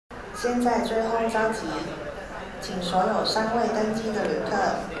现在最后召集，请所有尚未登机的旅客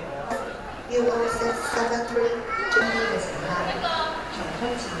UO673 登机嘅乘客，重推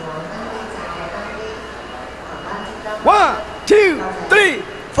前往登機站嘅登機，航班即將。1, 2, 3,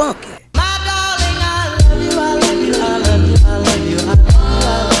 fuck it.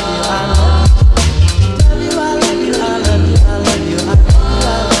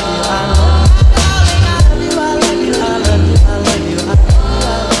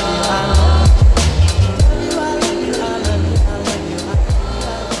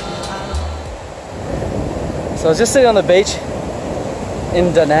 So I was just sitting on the beach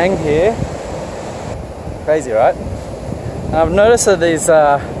in Danang here. Crazy, right? And I've noticed that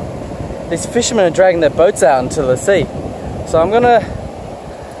these fishermen are dragging their boats out into the sea. So I'm gonna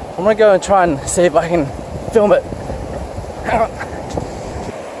go and try and see if I can film it. Hang on.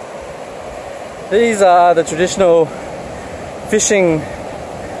 These are the traditional fishing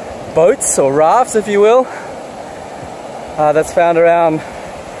boats or rafts, if you will, that's found around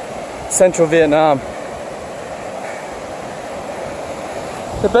central Vietnam.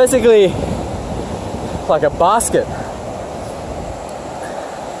 They're basically like a basket,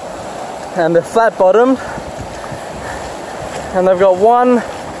 and they're flat bottomed, and they've got one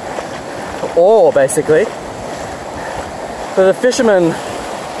oar basically for the fishermen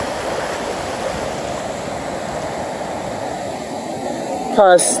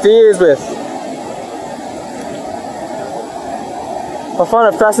kind of steers with. I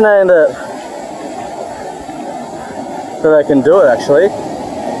find it fascinating that they can do it actually.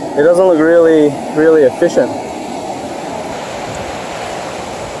 It doesn't look really efficient.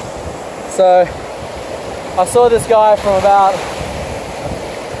 So I saw this guy from about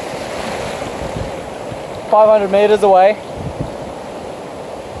 500 meters away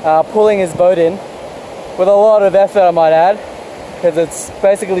pulling his boat in with a lot of effort, I might add, because it's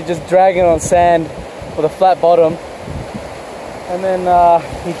basically just dragging on sand with a flat bottom, and then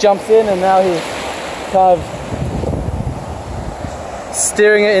he jumps in and now he's kind of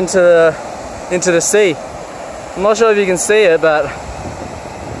steering it into the sea. I'm not sure if you can see it, but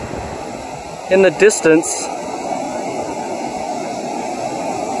in the distance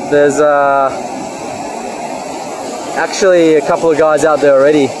there's actually a couple of guys out there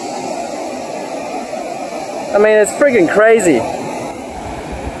already. I mean, it's freaking crazy.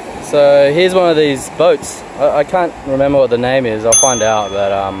 So here's one of these boats. I can't remember what the name is, I'll find out,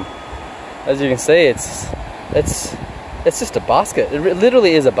 but as you can see, it's just a basket. It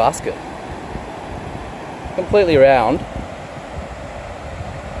literally is a basket. Completely round.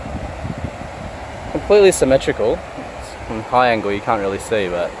 Completely symmetrical. From high angle you can't really see,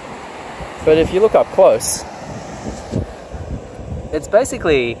 but if you look up close, it's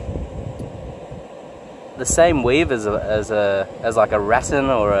basically the same weave as like a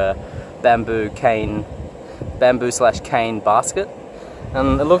rattan or a bamboo/cane basket,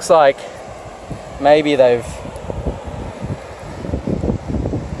 and it looks like maybe they've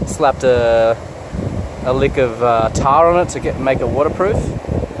slapped a lick of tar on it to make it waterproof.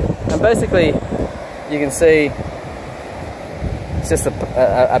 And basically you can see it's just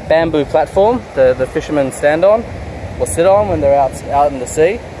a bamboo platform the fishermen stand on or sit on when they're out in the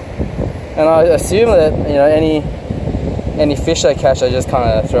sea. And I assume that, you know, any fish they catch they just kind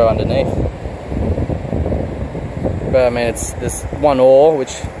of throw underneath. But I mean, it's this one oar,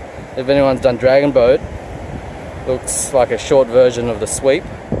 which if anyone's done dragon boat, looks like a short version of the sweep.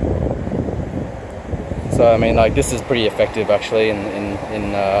 So I mean, like, this is pretty effective actually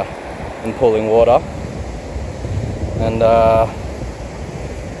in pulling water. And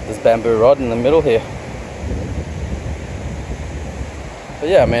there's bamboo rod in the middle here. But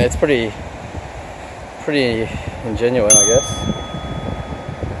yeah, I mean, it's pretty ingenuine, I guess.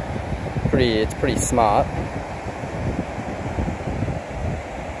 It's pretty smart.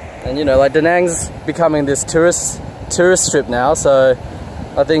 And you know, like, Danang's becoming this tourist strip now, so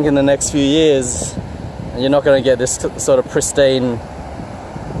I think in the next few years you're not going to get this sort of pristine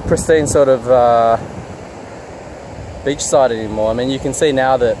sort of beachside anymore. I mean, you can see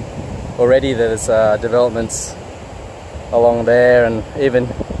now that already there's developments along there, and even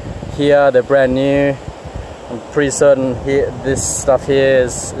here they're brand new. I'm pretty certain this stuff here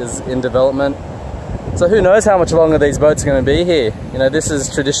is in development. So who knows how much longer these boats are going to be here. You know, this is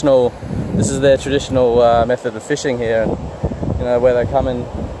their traditional method of fishing here, and you know, where they come and,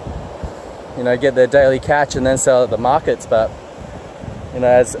 you know, get their daily catch and then sell at the markets. But you know,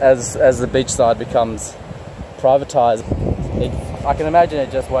 as the beachside becomes privatized, I can imagine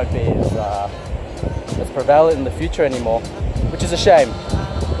it just won't be as prevalent in the future anymore, which is a shame.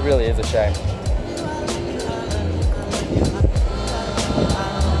 It really is a shame.